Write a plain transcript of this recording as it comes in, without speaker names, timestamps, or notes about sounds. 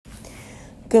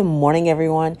Good morning,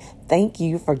 everyone. Thank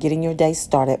you for getting your day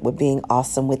started with being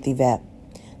awesome with Yvette.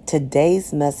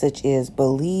 Today's message is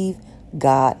believe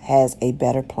God has a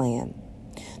better plan.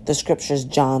 The scripture is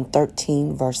John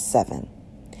 13, verse 7.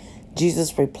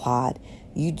 Jesus replied,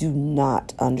 "You do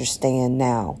not understand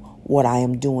now what I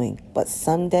am doing, but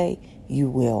someday you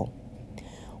will."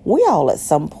 We all at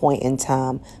some point in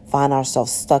time find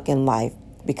ourselves stuck in life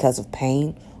because of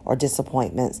pain or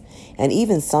disappointments, and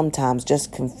even sometimes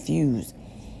just confused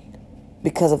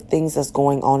because of things that's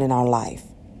going on in our life.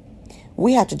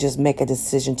 We have to just make a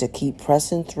decision to keep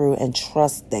pressing through and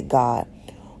trust that God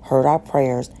heard our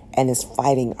prayers and is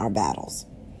fighting our battles.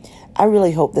 I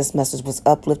really hope this message was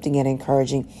uplifting and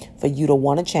encouraging for you to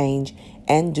want to change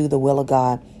and do the will of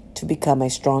God to become a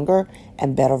stronger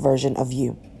and better version of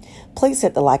you. Please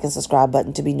hit the like and subscribe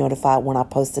button to be notified when I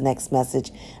post the next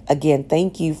message. Again,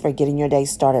 thank you for getting your day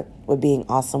started with being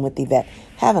awesome with Yvette.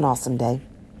 Have an awesome day.